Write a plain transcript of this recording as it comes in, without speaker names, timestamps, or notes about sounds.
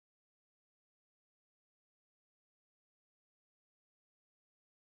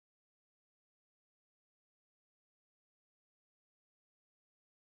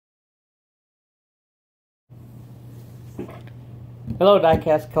Hello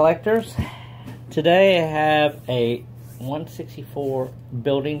diecast collectors. Today I have a 164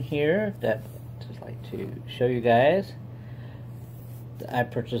 building here that I'd just like to show you guys. I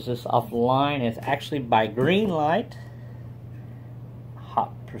purchased this offline. It's actually by Greenlight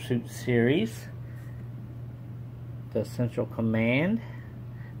Hot Pursuit series, the Central Command.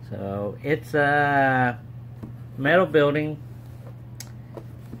 So it's a metal building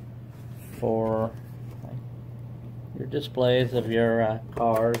for your displays of your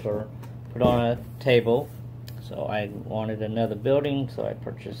cars, or put on a table. So I wanted another building, so I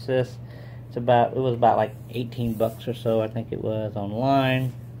purchased this. It was about like 18 bucks or so, I think it was,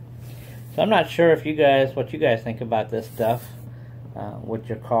 online. So I'm not sure if what you guys think about this stuff with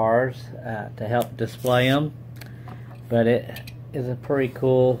your cars to help display them, but it is a pretty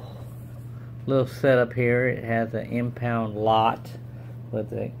cool little setup here. It has an impound lot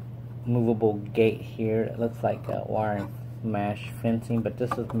with a movable gate here. It looks like wire mesh fencing, but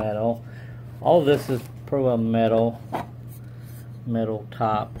this is metal. All of this is pretty well metal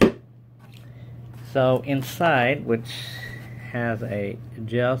top. So inside, which has a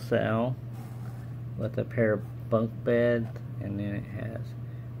jail cell with a pair of bunk beds, and then it has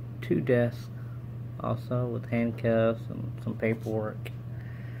 2 desks also with handcuffs and some paperwork.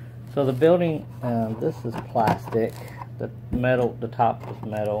 So the building, this is plastic. The top is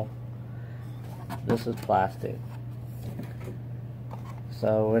metal. This is plastic.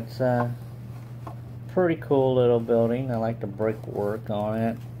 So it's a pretty cool little building. I like the brickwork on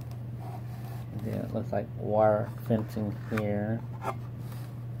it. Yeah, it looks like wire fencing here.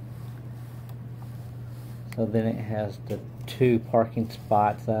 So then it has the 2 parking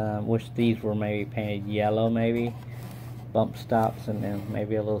spots. Wish these were maybe painted yellow, maybe bump stops, and then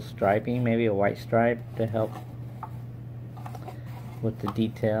maybe a little striping, maybe a white stripe to help with the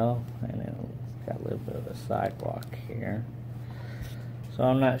detail. And then it's got a little bit of a sidewalk here. So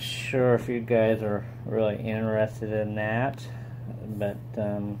I'm not sure if you guys are really interested in that, but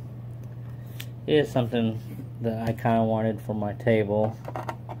it is something that I kind of wanted for my table.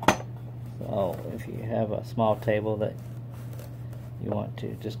 So if you have a small table that you want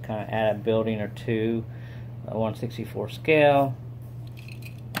to just kind of add a building or two, a 164 scale.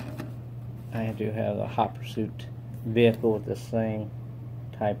 I do have a Hot Pursuit vehicle with the same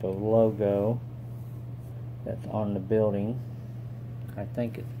type of logo that's on the building. I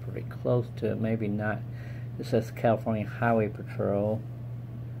think it's pretty close to it, maybe not. It says California Highway Patrol.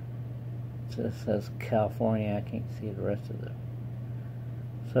 It says California, I can't see the rest of it.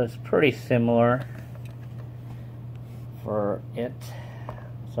 So it's pretty similar for it.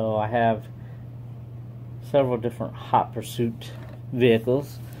 So I have several different Hot Pursuit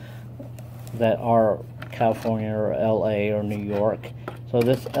vehicles that are California or LA or New York. So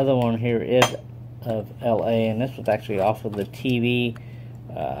this other one here is of LA, and this was actually off of the TV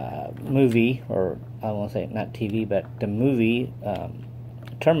movie, or I won't say not TV, but the movie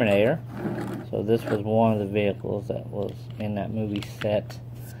Terminator. So this was one of the vehicles that was in that movie set,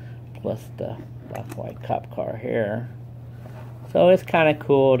 plus the black and white cop car here. So it's kind of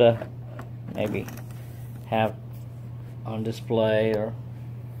cool to maybe have on display or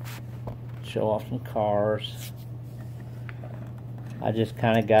show off some cars. I just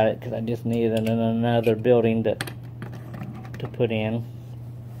kind of got it because I just needed another building to put in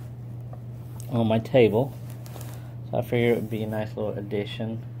on my table. So I figured it would be a nice little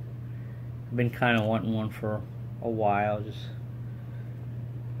addition. I've been kind of wanting one for a while.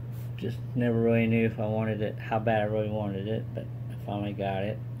 Just never really knew if I wanted it, how bad I really wanted it, but I finally got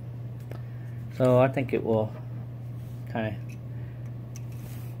it. So I think it will kind of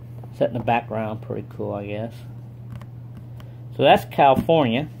set in the background pretty cool, I guess. So that's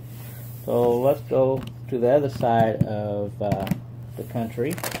California. So let's go to the other side of the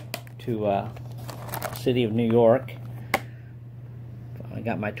country, to city of New York. So I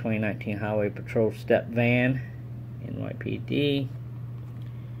got my 2019 Highway Patrol step van, NYPD.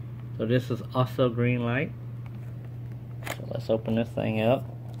 So this is also Greenlight. So let's open this thing up.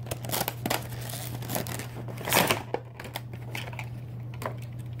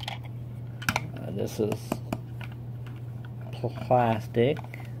 This is plastic.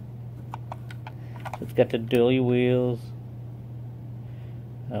 It's got the dually wheels.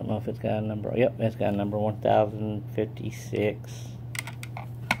 I don't know if it's got a number. Yep, it's got a number 1056.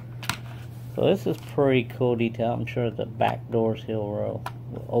 So this is pretty cool detail. I'm sure the back doors here will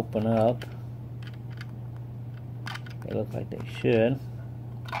open up. They look like they should.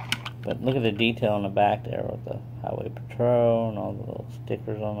 But look at the detail on the back there with the Highway Patrol and all the little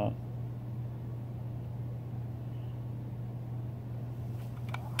stickers on it.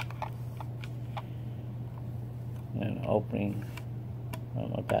 And opening I don't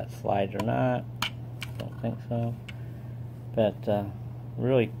know if that slides or not. Don't think so. But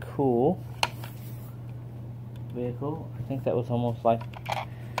really cool vehicle. I think that was almost like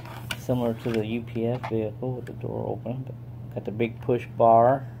similar to the UPS vehicle with the door open. But got the big push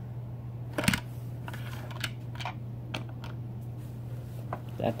bar.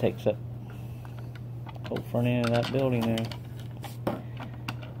 That takes up the whole front end of that building there.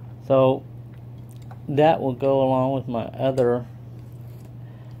 So that will go along with my other,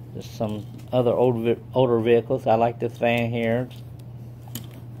 just some other older vehicles. I like this van here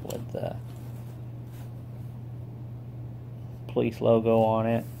with the police logo on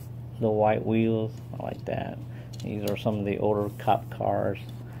it, the white wheels. I like that. These are some of the older cop cars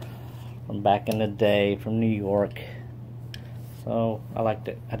from back in the day from New York. So I liked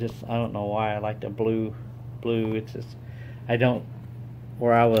it. I don't know why I like the blue. It's just, I don't,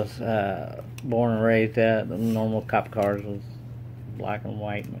 where I was born and raised at, the normal cop cars was black and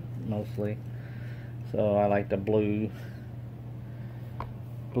white mostly. So I like the blue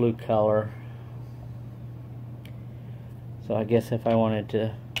color. So I guess if I wanted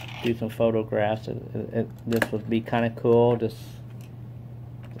to do some photographs, this would be kind of cool. Just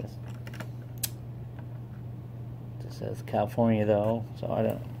says California though, so I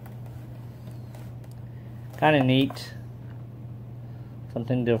don't. Kind of neat.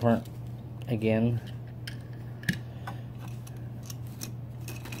 Something different again.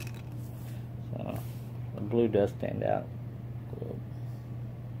 So the blue does stand out a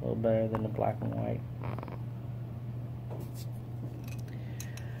little better than the black and white.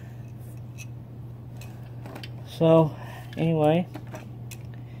 So anyway,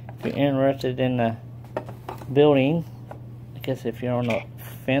 if you're interested in the building, I guess if you're on the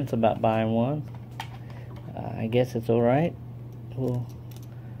fence about buying one, I guess it's alright. Will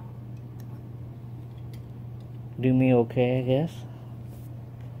do me okay, I guess,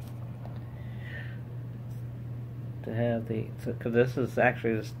 to have because this is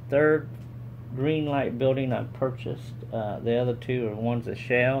actually the third green light building I purchased. The other two are, one's a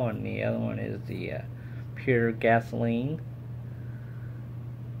Shell and the other one is the pure gasoline.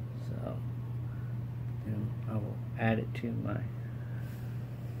 So, and I will add it to my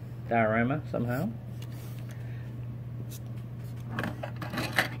diorama somehow.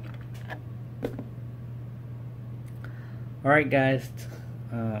 Alright guys,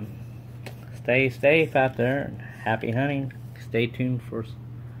 stay safe out there and happy hunting. Stay tuned for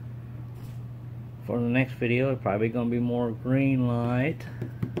the next video. It's probably going to be more green light.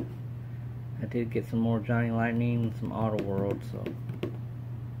 I did get some more Johnny Lightning and some Auto World, so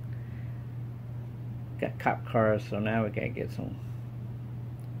got cop cars, so now we gotta get some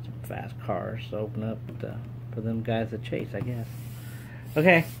fast cars to open up for them guys to chase, I guess.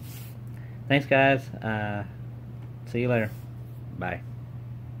 Okay, thanks guys. See you later. Bye.